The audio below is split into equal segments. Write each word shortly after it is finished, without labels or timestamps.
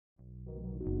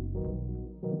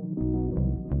Hi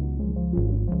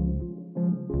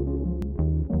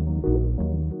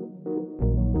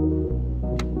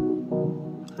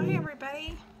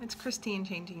everybody, it's Christy and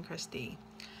Changing Christy.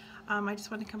 I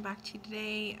just want to come back to you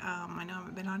today. I know I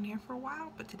haven't been on here for a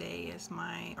while, but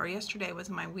yesterday was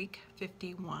my week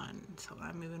 51, so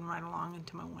I'm moving right along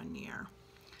into my 1 year.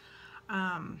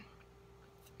 I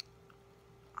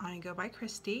go by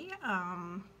Christy.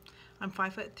 I'm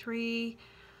 5'3".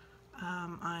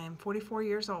 I'm 44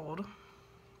 years old.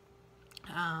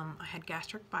 I had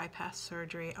gastric bypass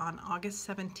surgery on August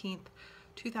 17th,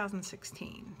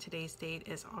 2016. Today's date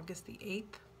is August the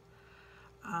 8th.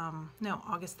 No,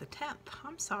 August the 10th.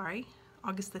 I'm sorry.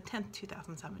 August the 10th,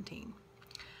 2017.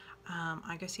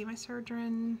 I go see my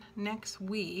surgeon next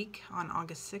week on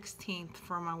August 16th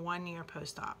for my 1 year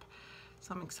post-op.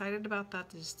 So I'm excited about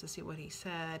that, just to see what he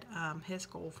said. His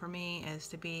goal for me is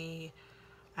to be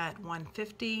at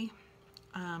 150.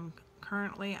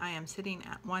 Currently I am sitting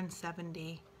at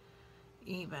 170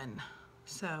 even.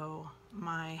 So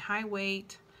my high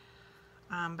weight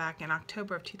back in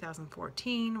October of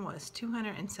 2014 was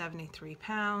 273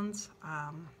 pounds.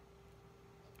 I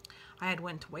had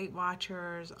went to Weight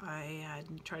Watchers. I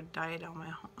had tried to diet on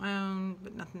my own,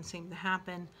 but nothing seemed to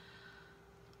happen.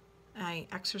 I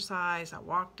exercised, I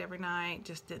walked every night,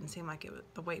 just didn't seem like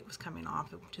the weight was coming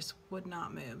off. It just would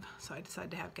not move. So I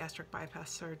decided to have gastric bypass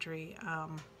surgery.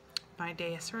 My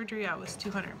day of surgery, I was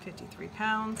 253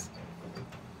 pounds.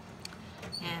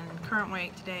 And current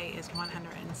weight today is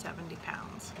 170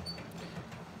 pounds.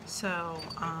 So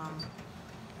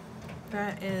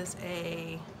that is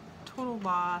a total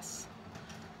loss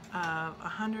of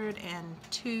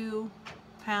 102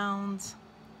 pounds.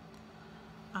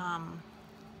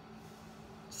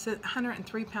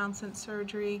 103 pounds since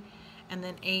surgery, and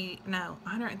then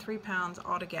 103 pounds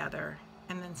altogether,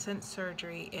 and then since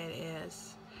surgery it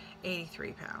is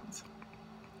 83 pounds,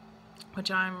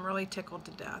 which I'm really tickled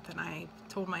to death. And I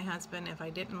told my husband if I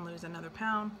didn't lose another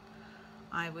pound,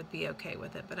 I would be okay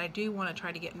with it. But I do want to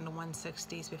try to get into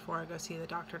 160s before I go see the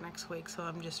doctor next week. So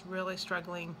I'm just really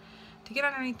struggling to get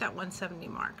underneath that 170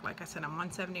 mark. Like I said, I'm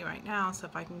 170 right now, so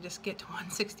if I can just get to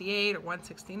 168 or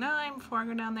 169 before I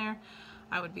go down there,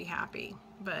 I would be happy.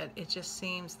 But it just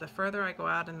seems the further I go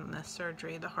out in this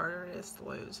surgery, the harder it is to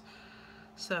lose.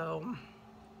 So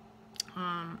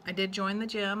I did join the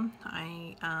gym.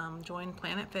 I joined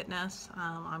Planet Fitness.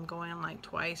 I'm going like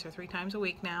 2 or 3 times a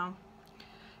week now,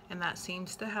 and that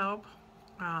seems to help.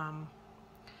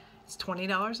 It's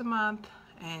 $20 a month,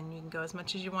 and you can go as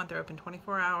much as you want. They're open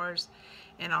 24 hours,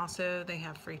 and also they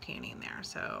have free tanning there,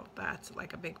 so that's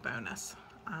like a big bonus.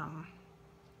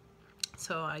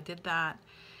 So I did that,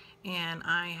 and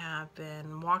I have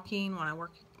been walking when I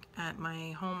work at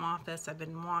my home office. I've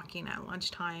been walking at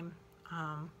lunchtime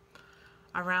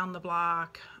around the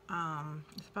block.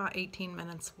 It's about 18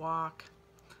 minutes walk.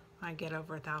 I get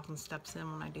over 1,000 steps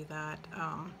in when I do that.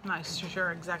 I'm not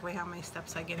sure exactly how many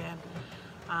steps I get in.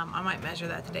 I might measure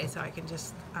that today so I can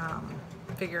just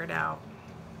figure it out.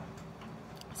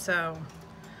 So,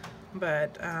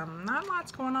 but not a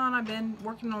lot's going on. I've been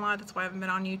working a lot. That's why I haven't been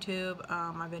on YouTube.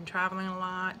 I've been traveling a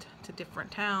lot to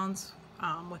different towns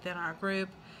within our group,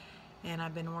 and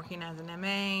I've been working as an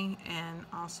MA and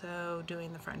also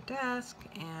doing the front desk.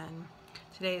 And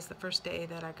today is the first day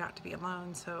that I got to be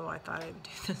alone, so I thought I would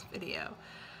do this video.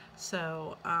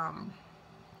 So I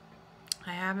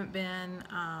haven't been,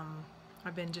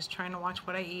 I've been just trying to watch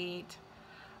what I eat.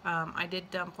 I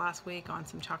did dump last week on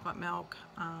some chocolate milk.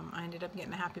 I ended up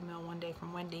getting a Happy Meal one day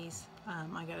from Wendy's.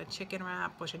 I got a chicken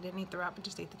wrap, which I didn't eat the wrap, but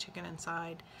just ate the chicken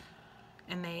inside.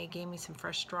 And they gave me some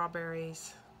fresh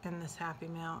strawberries in this Happy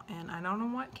Meal. And I don't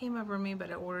know what came over me,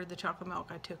 but I ordered the chocolate milk.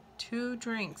 I took 2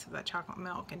 drinks of that chocolate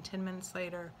milk, and 10 minutes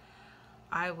later,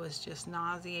 I was just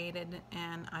nauseated,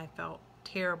 and I felt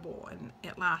terrible, and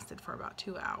it lasted for about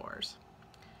 2 hours.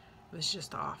 It was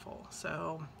just awful.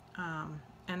 So,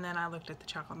 and then I looked at the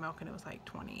chocolate milk, and it was like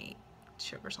 28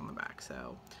 sugars on the back.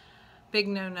 So big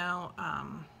no-no.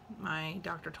 My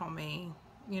doctor told me,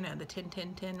 you know, the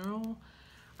 10-10-10 rule.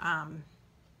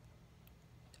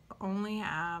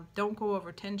 Don't go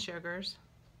over 10 sugars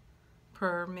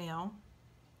per meal.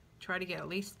 Try to get at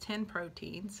least 10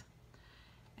 proteins,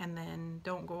 and then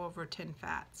don't go over 10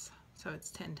 fats. So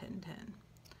it's 10-10-10.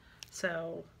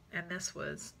 So, and this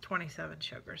was 27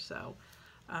 sugars. So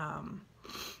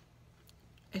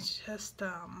it's just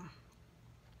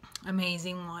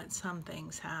amazing what some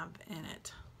things have in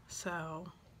it. So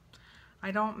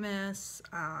I don't miss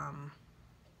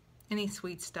any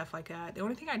sweet stuff like that. The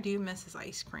only thing I do miss is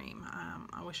ice cream.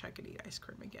 I wish I could eat ice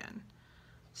cream again.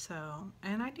 So,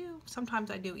 and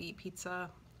sometimes I do eat pizza,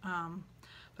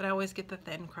 but but I always get the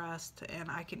thin crust, and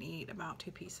I can eat about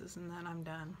 2 pieces and then I'm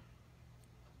done.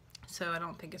 So I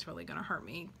don't think it's really going to hurt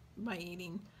me by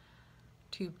eating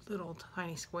 2 little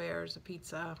tiny squares of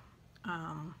pizza,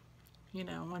 you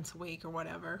know, once a week or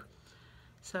whatever.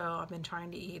 So I've been trying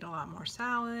to eat a lot more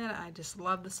salad. I just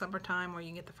love the summertime where you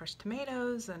can get the fresh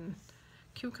tomatoes and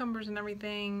cucumbers and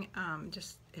everything.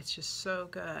 It's just so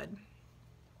good.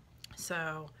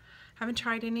 So haven't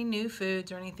tried any new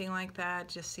foods or anything like that.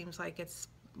 Just seems like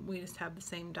we just have the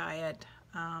same diet.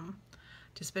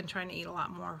 Just been trying to eat a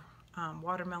lot more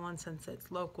watermelon since it's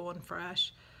local and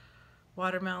fresh.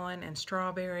 Watermelon and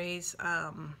strawberries.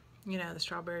 You know, the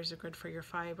strawberries are good for your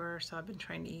fiber, so I've been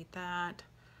trying to eat that.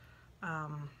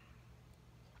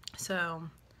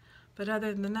 But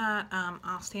other than that,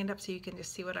 I'll stand up so you can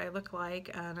just see what I look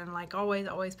like. And then, like always,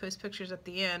 I always post pictures at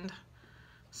the end.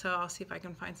 So I'll see if I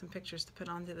can find some pictures to put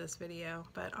onto this video.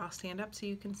 But I'll stand up so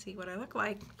you can see what I look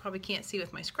like. Probably can't see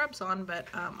with my scrubs on, but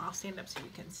I'll stand up so you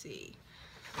can see.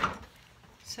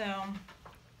 So,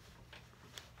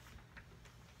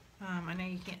 I know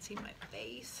you can't see my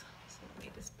face, so let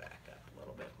me just back up a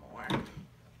little bit more.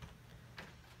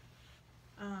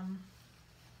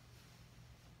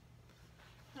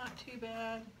 Not too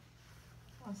bad.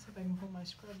 I'll see if I can pull my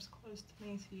scrubs close to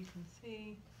me so you can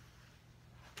see.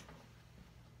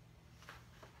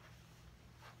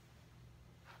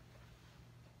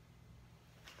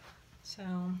 So,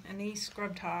 and these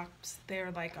scrub tops,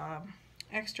 they're like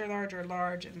extra large or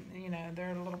large, and you know,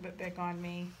 they're a little bit big on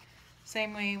me.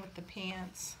 Same way with the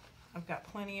pants. I've got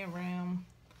plenty of room.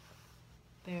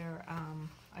 They're,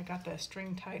 I got the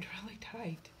string tied really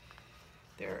tight.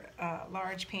 They're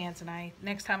large pants, and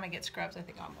next time I get scrubs, I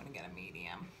think I'm going to get a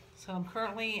medium. So I'm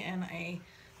currently in a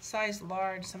size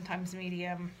large, sometimes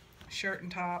medium, shirt and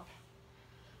top,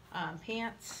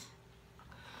 pants.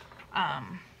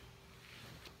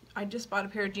 I just bought a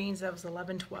pair of jeans that was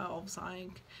 11-12s. I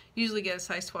usually get a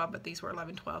size 12, but these were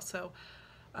 11-12. So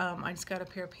I just got a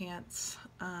pair of pants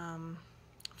from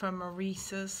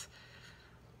Maurice's,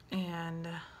 and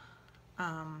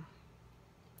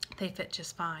they fit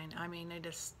just fine. I mean, they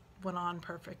just went on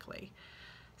perfectly.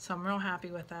 So I'm real happy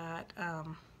with that.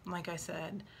 Like I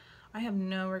said, I have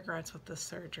no regrets with this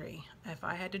surgery. If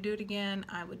I had to do it again,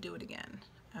 I would do it again.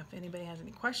 If anybody has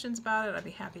any questions about it, I'd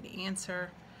be happy to answer.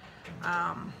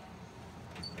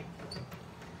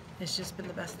 It's just been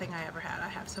the best thing I ever had. I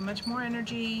have so much more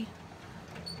energy.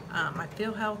 I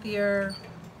feel healthier.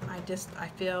 I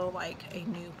feel like a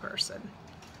new person.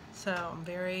 So I'm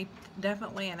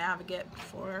definitely an advocate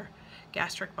for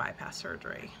gastric bypass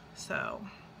surgery. So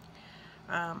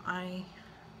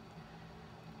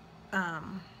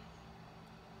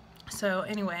so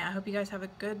anyway, I hope you guys have a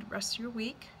good rest of your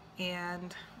week,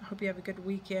 and I hope you have a good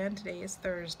weekend. Today is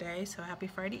Thursday, so happy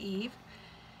Friday Eve,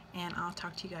 and I'll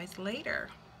talk to you guys later.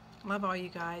 Love all you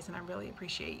guys, and I really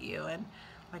appreciate you. And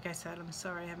like I said, I'm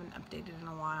sorry I haven't updated in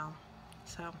a while.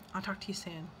 So I'll talk to you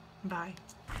soon. Bye.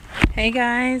 Hey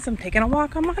guys, I'm taking a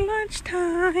walk on my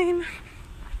lunchtime.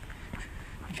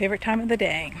 My favorite time of the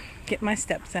day. Getting my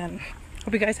steps in.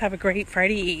 Hope you guys have a great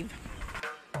Friday Eve.